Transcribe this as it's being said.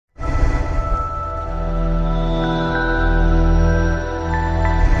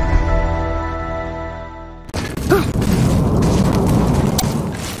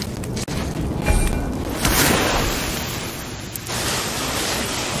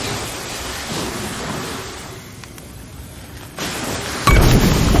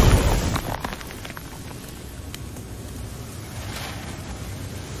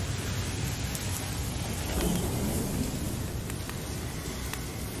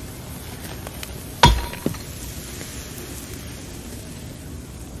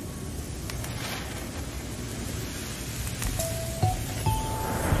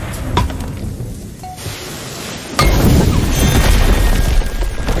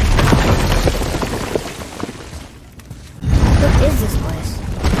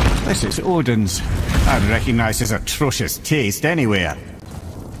This is Odin's. I'd recognize his atrocious taste anywhere.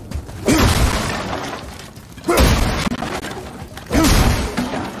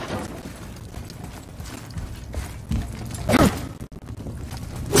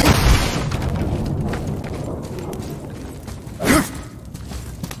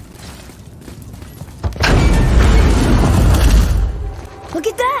 Look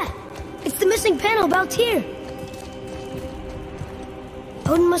at that! It's the missing panel about Tyr.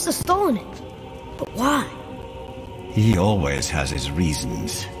 Odin must have stolen it. But why? He always has his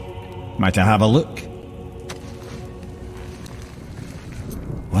reasons. Might I have a look?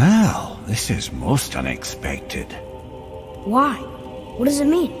 Well, this is most unexpected. Why? What does it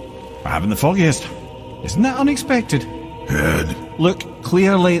mean? I haven't the foggiest. Isn't that unexpected? Head. Look,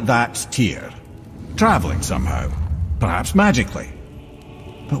 clearly that's Tyr. Traveling somehow. Perhaps magically.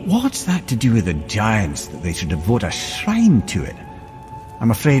 But what's that to do with the giants that they should devote a shrine to it? I'm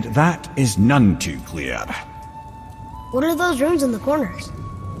afraid that is none too clear. What are those runes in the corners?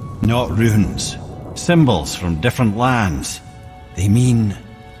 Not runes. Symbols from different lands. They mean...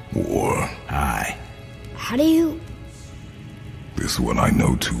 War. Aye. How do you... This one I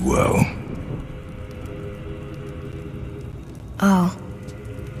know too well. Oh.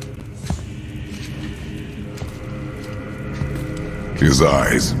 His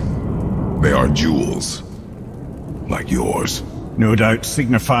eyes. They are jewels. Like yours. No doubt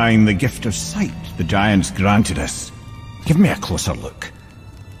signifying the gift of sight the giants granted us. Give me a closer look.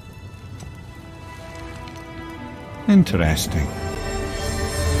 Interesting.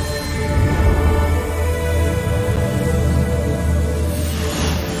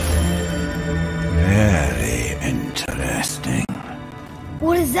 Very interesting.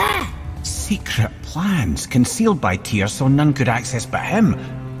 What is that? Secret plans concealed by Tyr so none could access but him,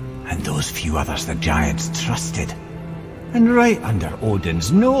 and those few others the giants trusted. And right under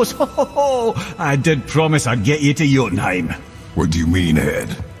Odin's nose, ho ho ho! I did promise I'd get you to Jotunheim. What do you mean,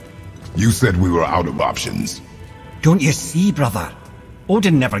 Head? You said we were out of options. Don't you see, brother?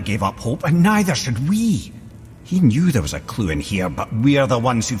 Odin never gave up hope, and neither should we. He knew there was a clue in here, but we're the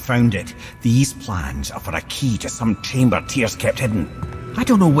ones who found it. These plans are for a key to some chamber Tyr's kept hidden. I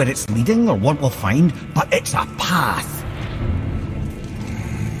don't know where it's leading or what we'll find, but it's a path.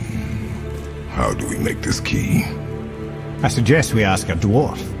 How do we make this key? I suggest we ask a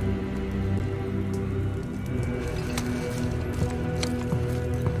dwarf.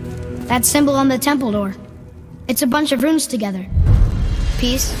 That symbol on the temple door. It's a bunch of runes together.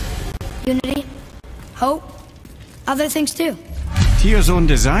 Peace, unity, hope, other things too. Tyr's own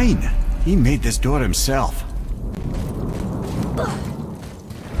design. He made this door himself.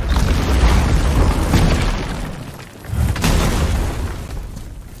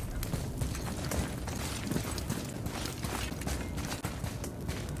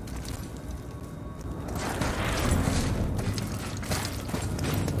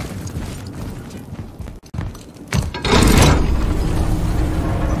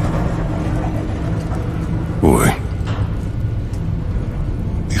 Boy.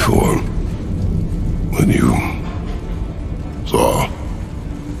 Before... when you... saw...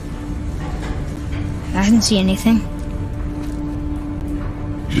 I didn't see anything.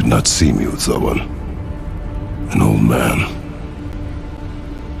 You did not see me with someone. An old man.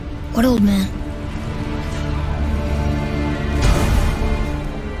 What old man?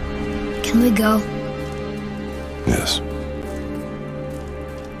 Can we go? Yes.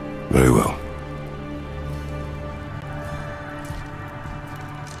 Very well.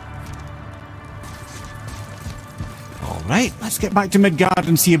 Right, let's get back to Midgard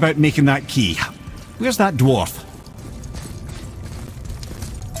and see about making that key. Where's that dwarf?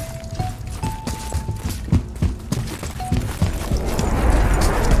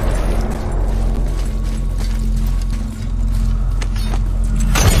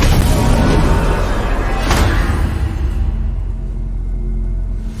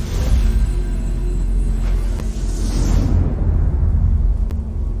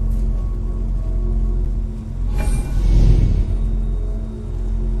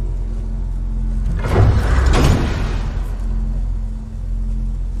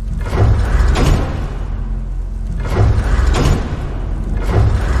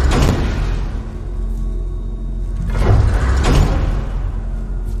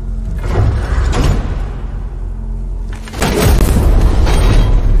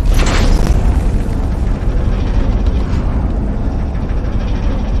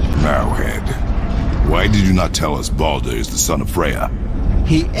 Why did you not tell us Baldur is the son of Freya?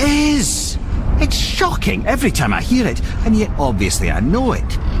 He is! It's shocking every time I hear it, and yet obviously I know it.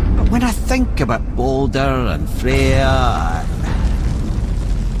 But when I think about Baldur and Freya...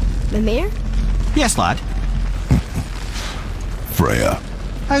 Mimir? Yes, lad. Freya.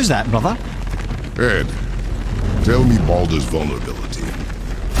 How's that, brother? Ed, tell me Baldur's vulnerability.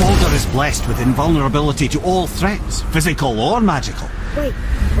 Baldur is blessed with invulnerability to all threats, physical or magical. Wait,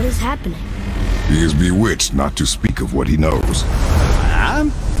 what is happening? He is bewitched not to speak of what he knows.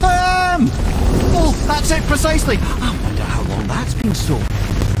 Oh, that's it precisely. I wonder how long that's been so.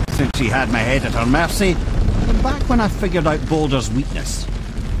 Since she had my head at her mercy, and back when I figured out Baldur's weakness.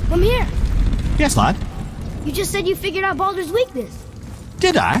 Mimir! Yes, lad? You just said you figured out Baldur's weakness.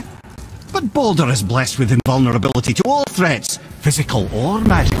 Did I? But Baldur is blessed with invulnerability to all threats, physical or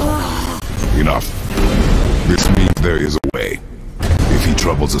magical. Enough. This means there is a way. If he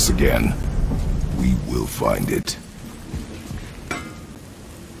troubles us again, we will find it.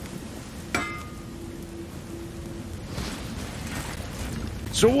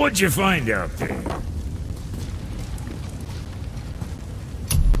 So what'd you find out there?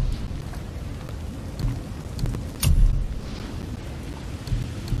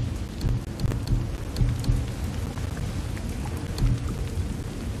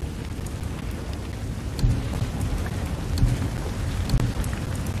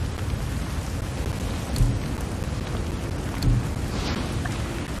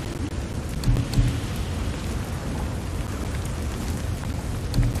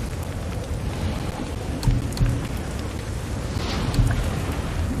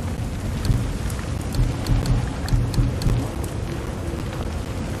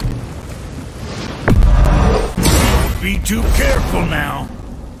 Be too careful now.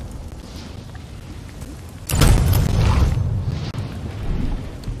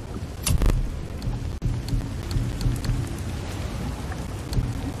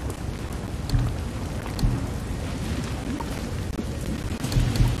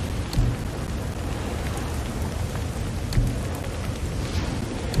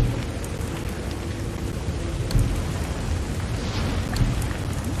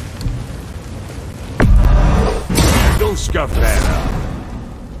 Go scuff that up.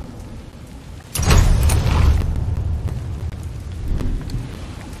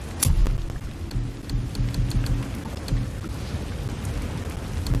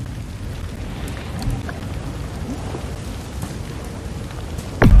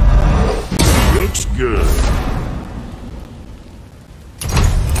 Looks good.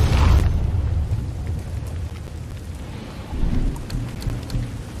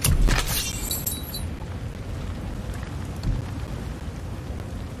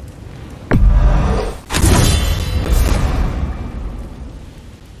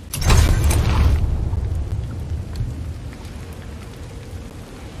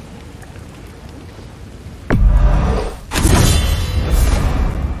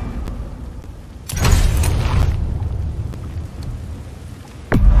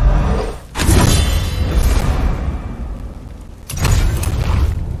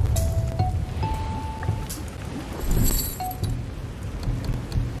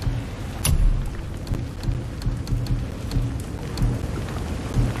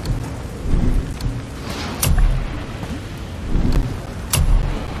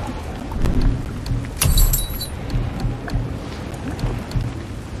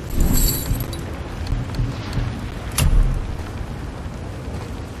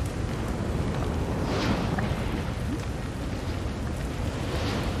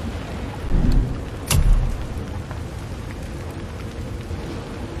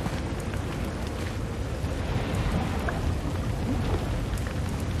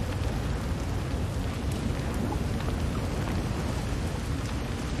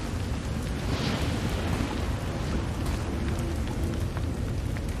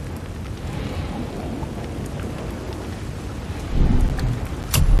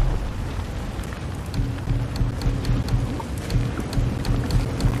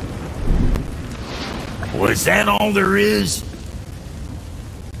 Was that all there is?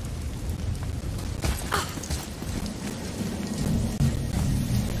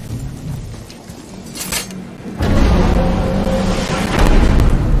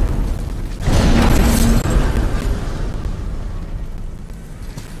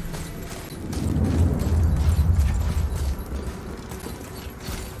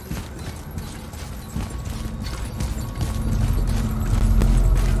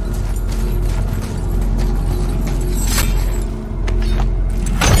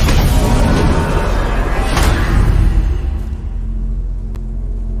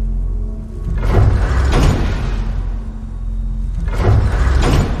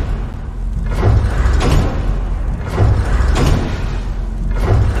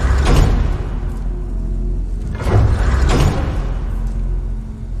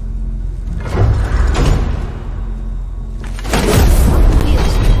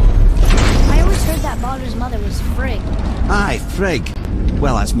 Frigg.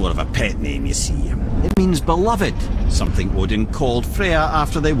 Well, that's more of a pet name, you see. It means beloved, something Odin called Freya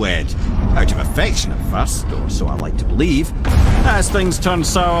after they wed. Out of affection at first, or so I like to believe. As things turned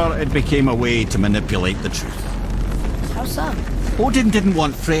sour, it became a way to manipulate the truth. How so? Odin didn't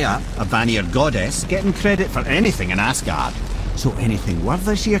want Freya, a Vanir goddess, getting credit for anything in Asgard. So anything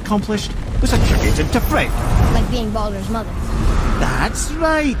worthy she accomplished was attributed to Frigg. Like being Baldur's mother. That's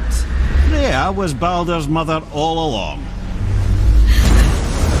right. Freya was Baldur's mother all along.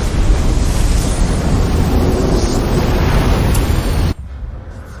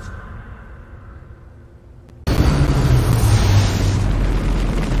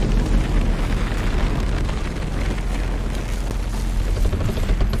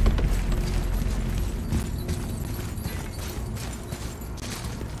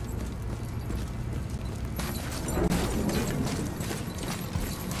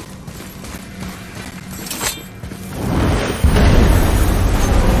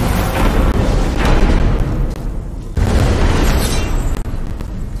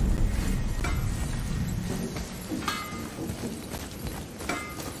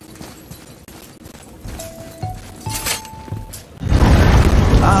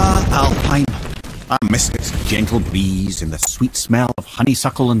 Alpine. I miss its gentle breeze and the sweet smell of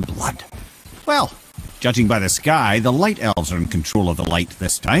honeysuckle and blood. Well, judging by the sky, the Light Elves are in control of the light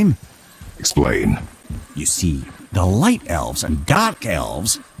this time. Explain. You see, the Light Elves and Dark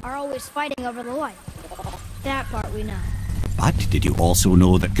Elves Are always fighting over the light. That part we know. But did you also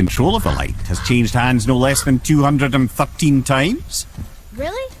know that control of the light has changed hands no less than 213 times?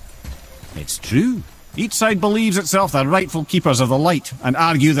 Really? It's true. Each side believes itself the rightful keepers of the light and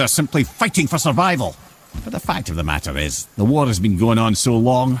argue they're simply fighting for survival. But the fact of the matter is, the war has been going on so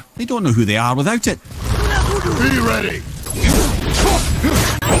long, they don't know who they are without it. Be ready!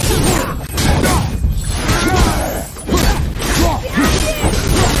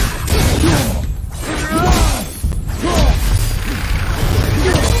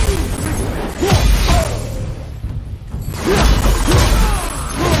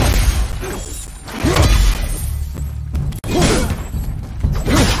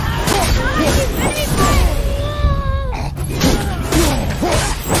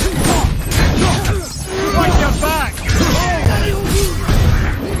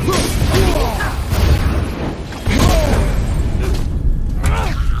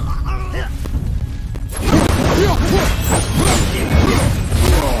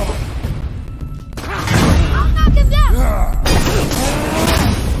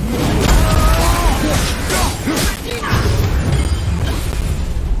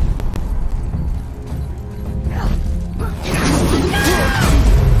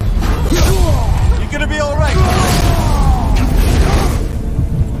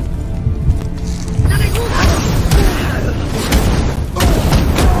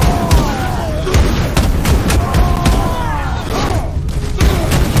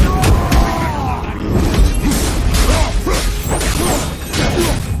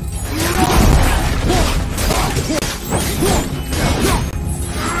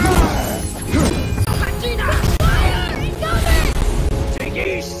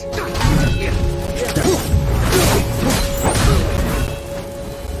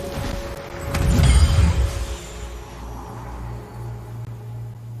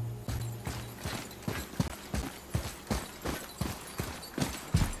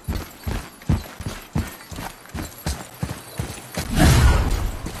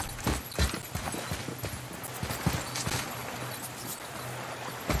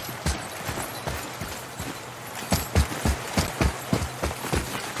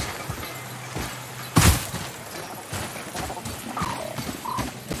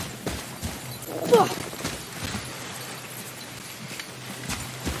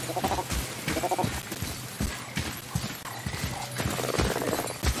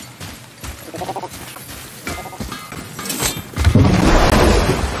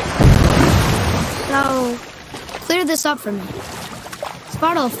 So, clear this up for me.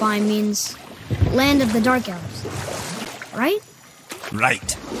 Svartalfheim means land of the Dark Elves, right?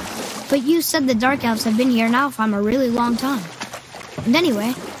 Right. But you said the Dark Elves have been here in Alfheim a really long time. And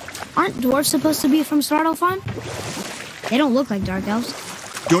anyway, aren't dwarves supposed to be from Svartalfheim? They don't look like Dark Elves.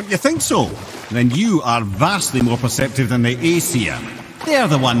 Don't you think so? Then you are vastly more perceptive than the Aesir. They're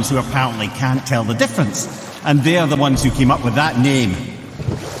the ones who apparently can't tell the difference. And they're the ones who came up with that name.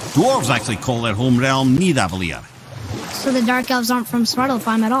 Dwarves actually call their home realm Nidavellir. So the Dark Elves aren't from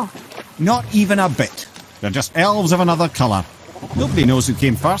Svartalfheim at all? Not even a bit. They're just elves of another colour. Nobody knows who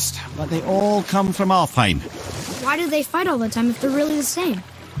came first, but they all come from Alfheim. Why do they fight all the time if they're really the same?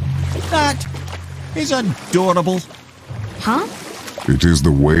 That is adorable. Huh? It is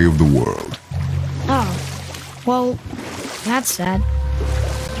the way of the world. Oh. Well, that's sad.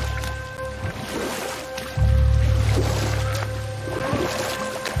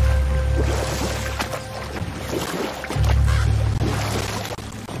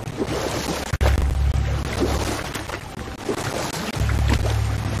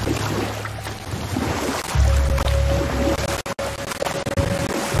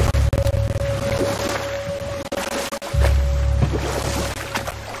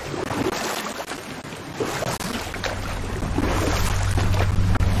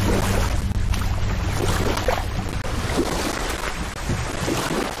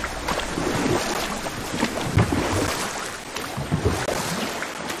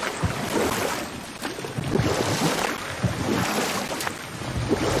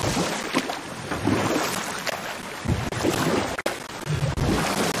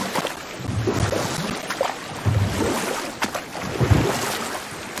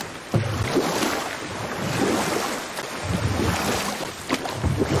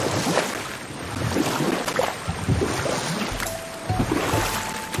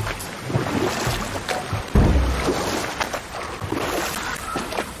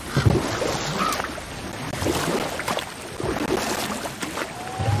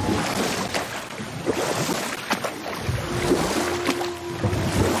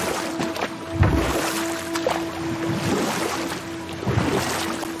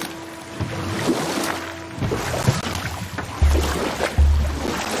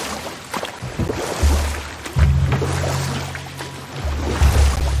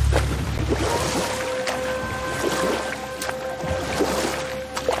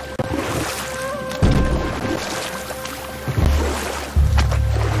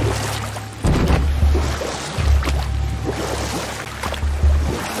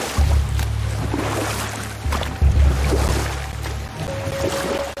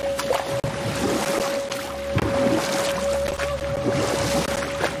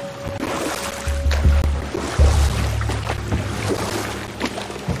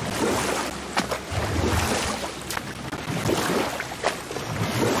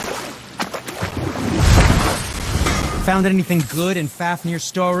 Found anything good in Fafnir's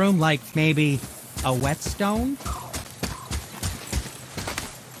storeroom, like maybe a whetstone?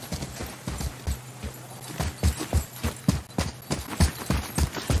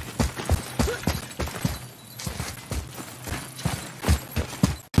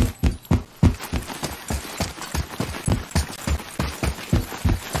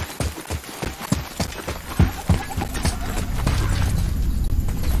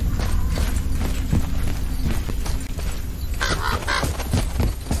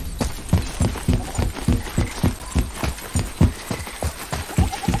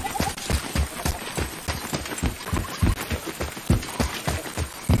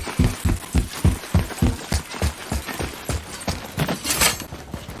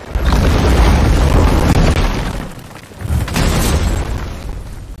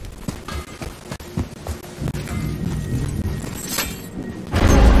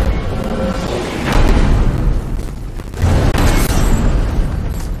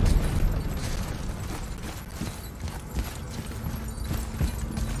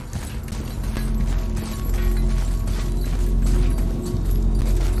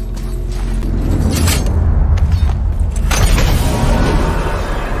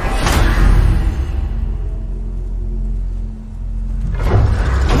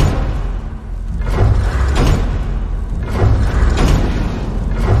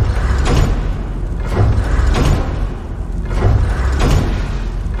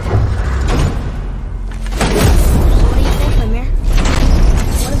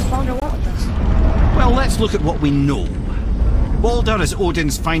 Look at what we know. Baldur is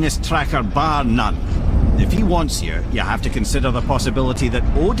Odin's finest tracker bar none. If he wants you, you have to consider the possibility that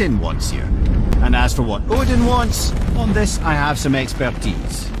Odin wants you. And as for what Odin wants, on this I have some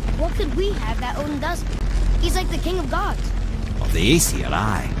expertise. What could we have that Odin doesn't? He's like the king of gods. Of the Aesir,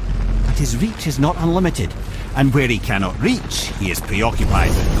 aye. But his reach is not unlimited. And where he cannot reach, he is preoccupied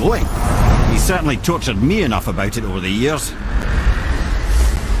with going. He's certainly tortured me enough about it over the years.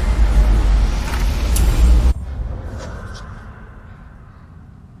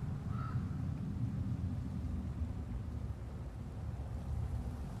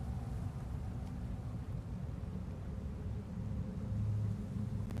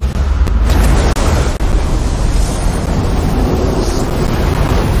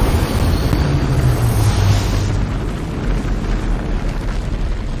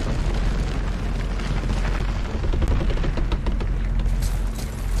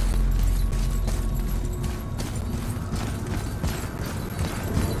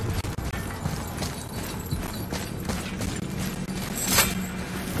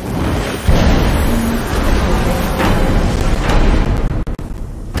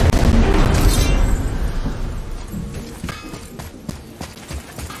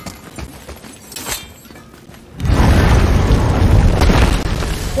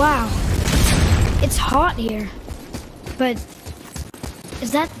 Wow. It's hot here. But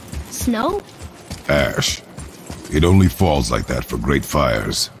is that snow? Ash. It only falls like that for great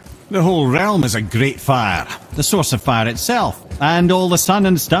fires. The whole realm is a great fire, the source of fire itself, and all the sun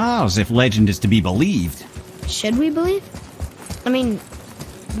and stars, if legend is to be believed. Should we believe? I mean,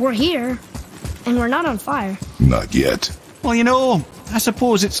 we're here, and we're not on fire. Not yet. Well, you know, I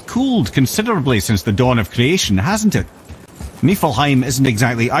suppose it's cooled considerably since the dawn of creation, hasn't it? Niflheim isn't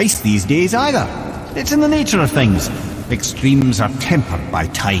exactly ice these days either. It's in the nature of things. Extremes are tempered by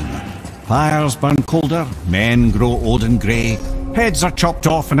time. Fires burn colder, men grow old and grey, heads are chopped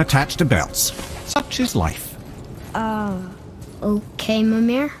off and attached to belts. Such is life. Okay,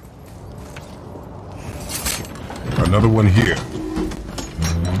 Mimir. Another one here.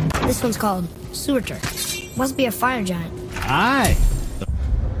 This one's called Surtur. Must be a fire giant. Aye.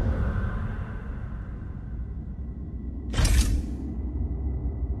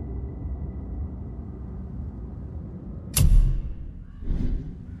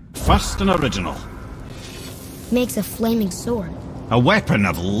 First and original. Makes a flaming sword. A weapon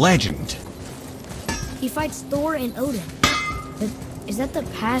of legend. He fights Thor and Odin. But is that the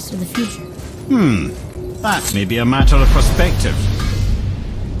past or the future? That may be a matter of perspective.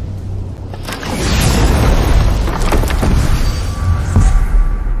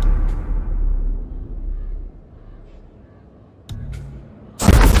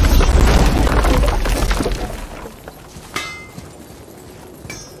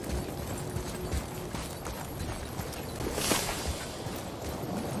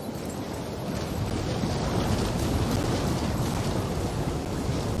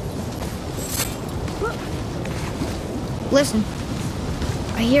 Listen.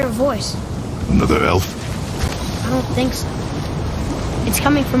 I hear a voice. Another elf? I don't think so. It's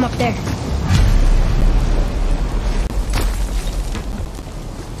coming from up there.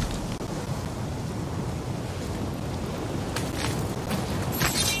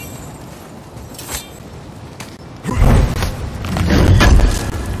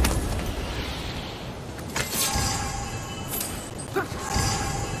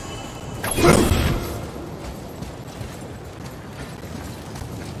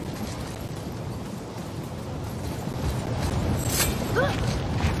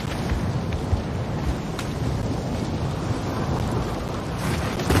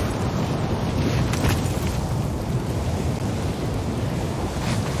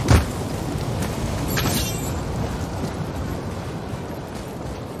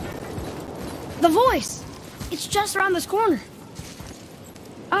 The voice! It's just around this corner.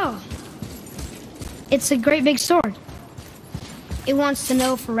 Oh. It's a great big sword. It wants to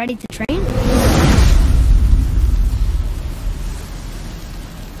know if we're ready to train?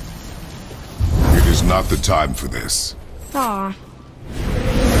 It is not the time for this. Aw.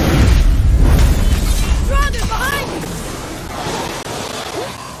 Dragon behind you!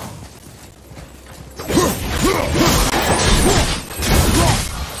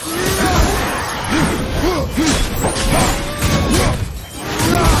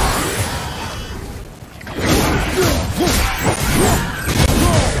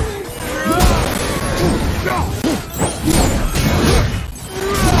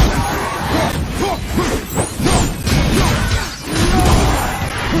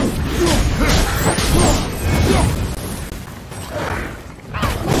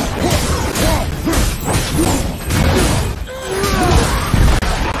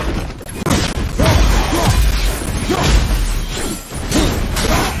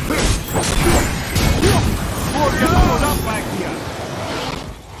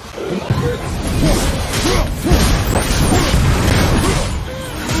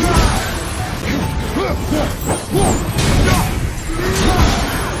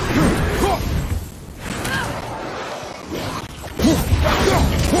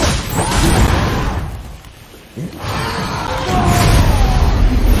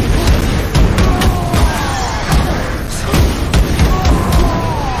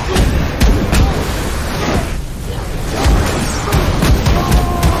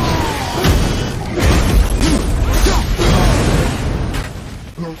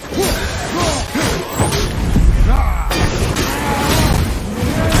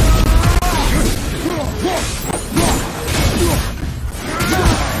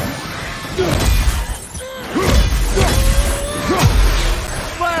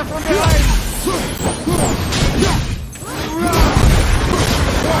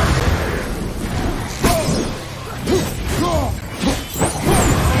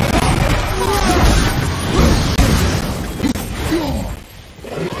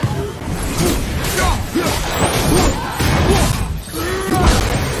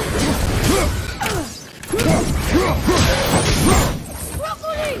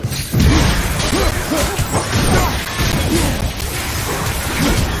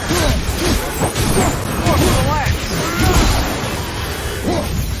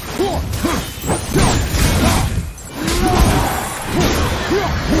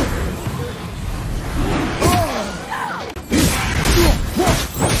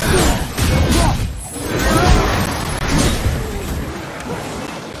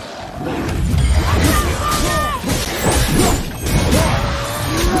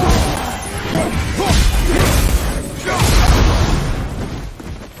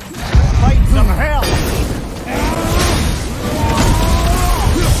 some help!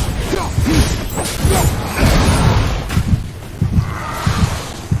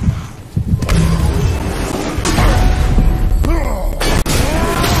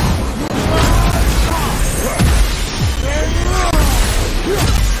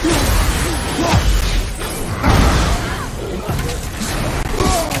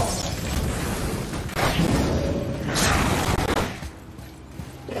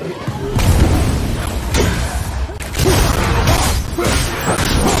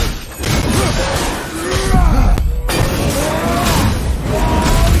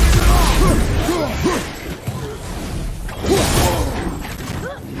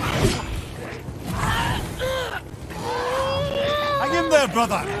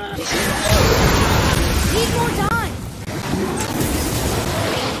 Brother! Need more time!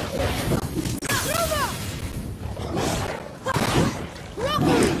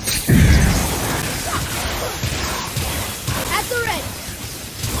 At the ready!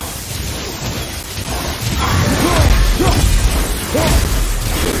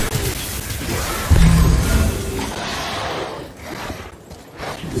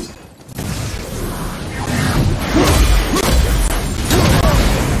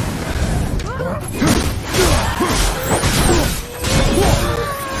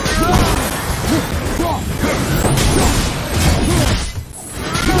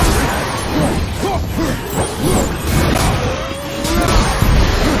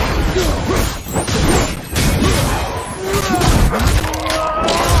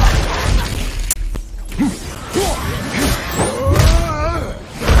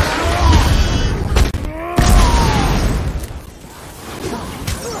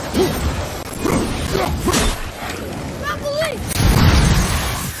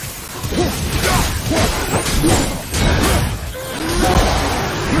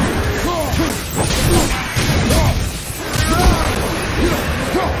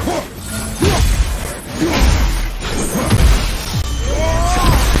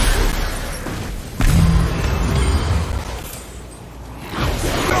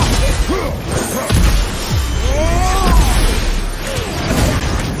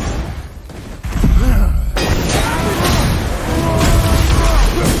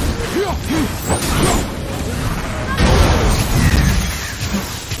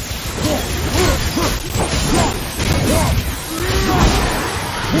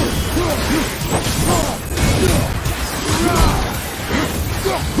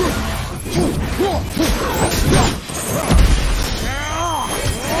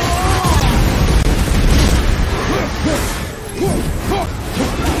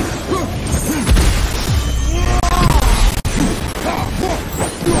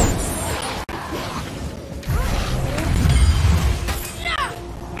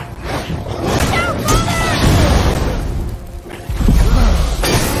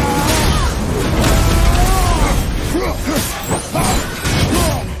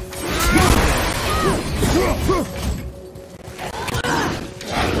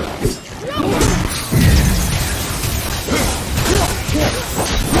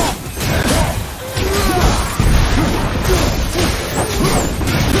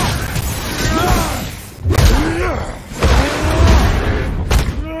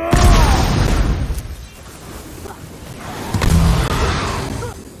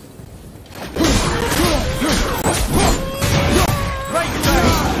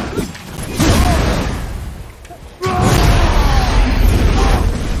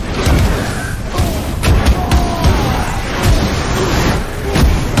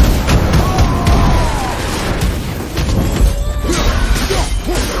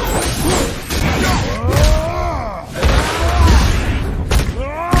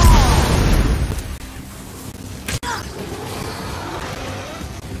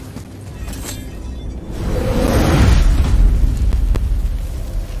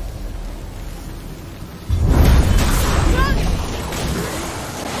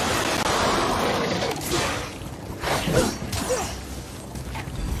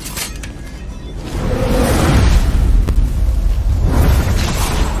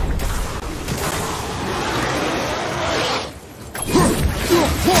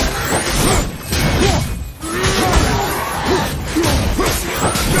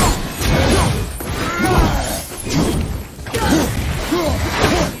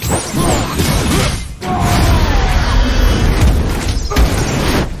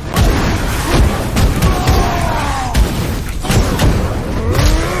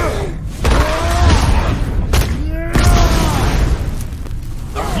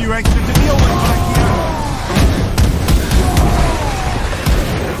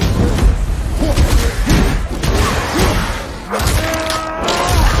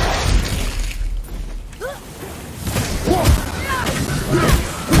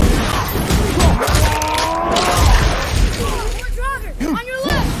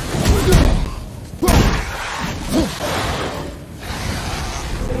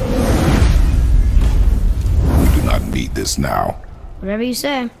 this now. Whatever you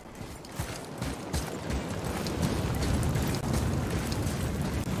say.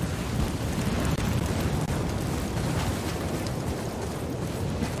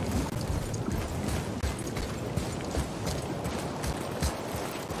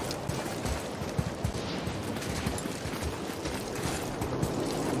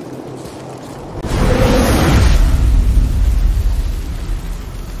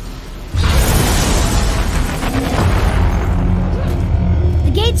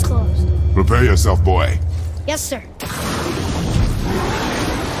 Gate's closed. Prepare yourself, boy. Yes, sir.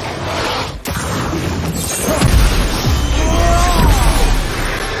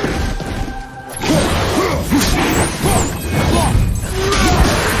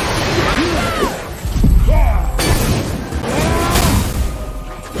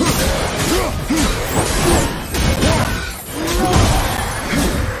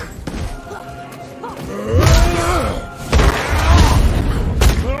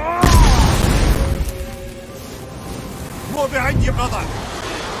 More behind you, brother!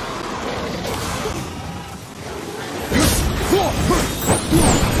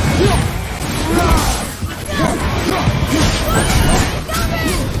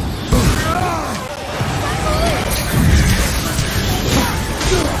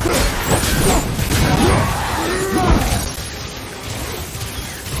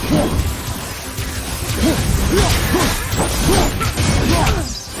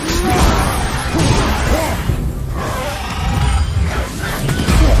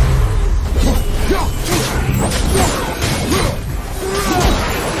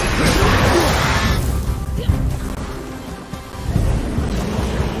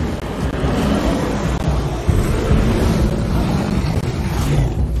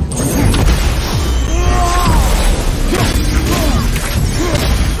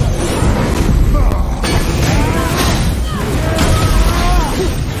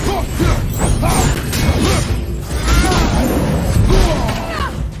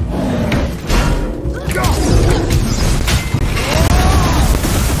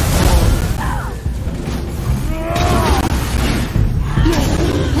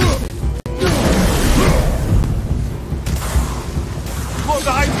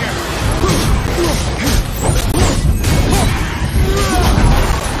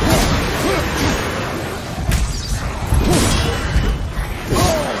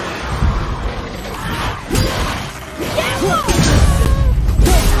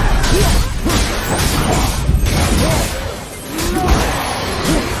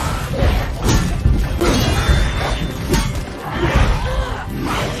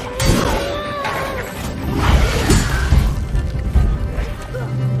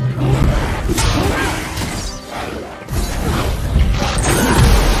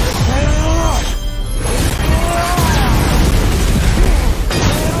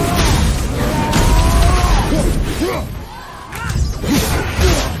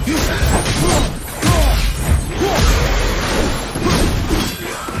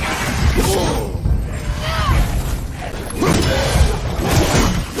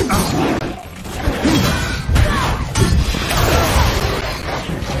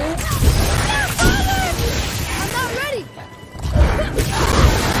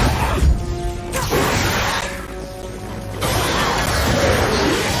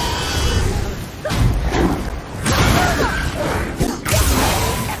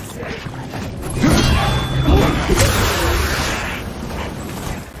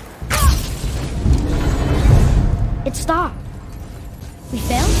 It stopped. We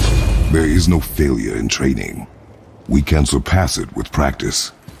failed? There is no failure in training. We can surpass it with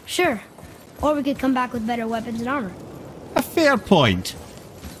practice. Sure. Or we could come back with better weapons and armor. A fair point.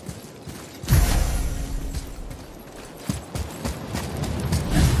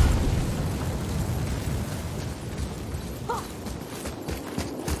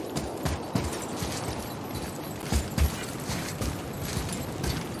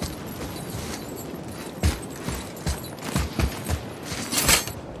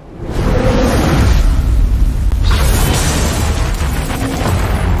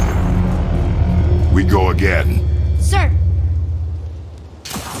 We go again. Sir!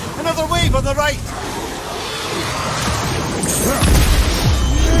 Another wave on the right!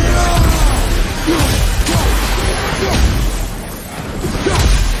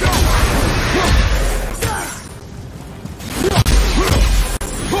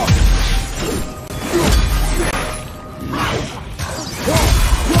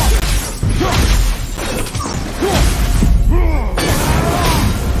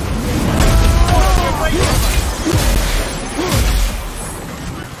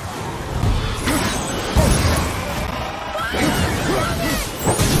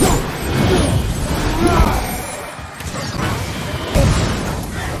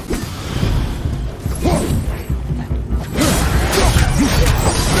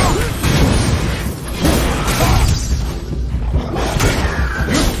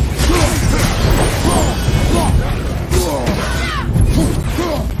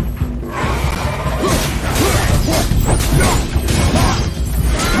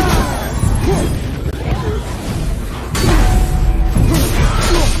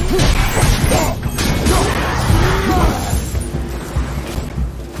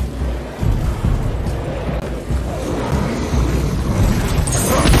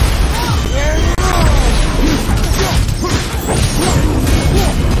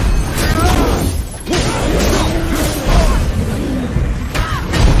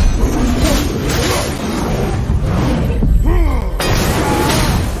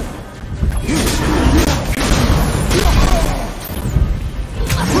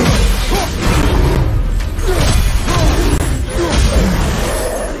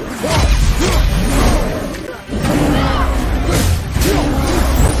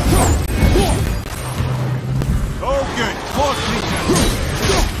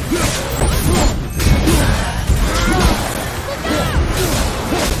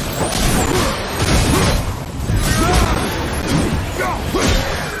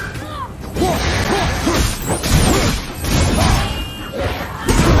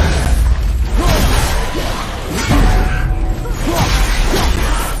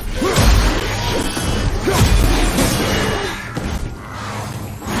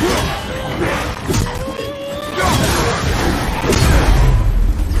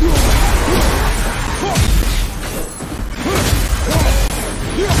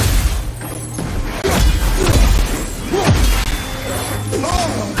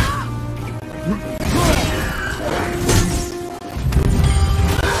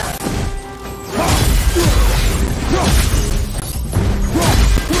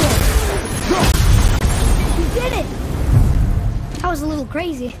 little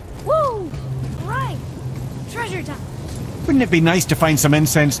crazy. Woo! Right! Treasure time! Wouldn't it be nice to find some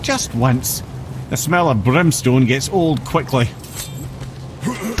incense just once? The smell of brimstone gets old quickly.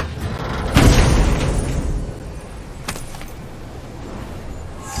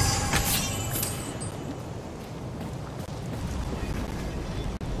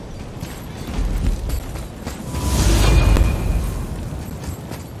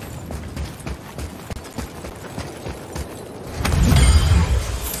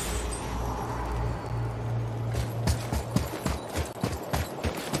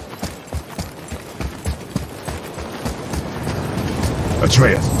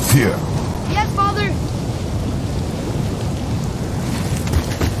 Atreus, here. Yes, Father!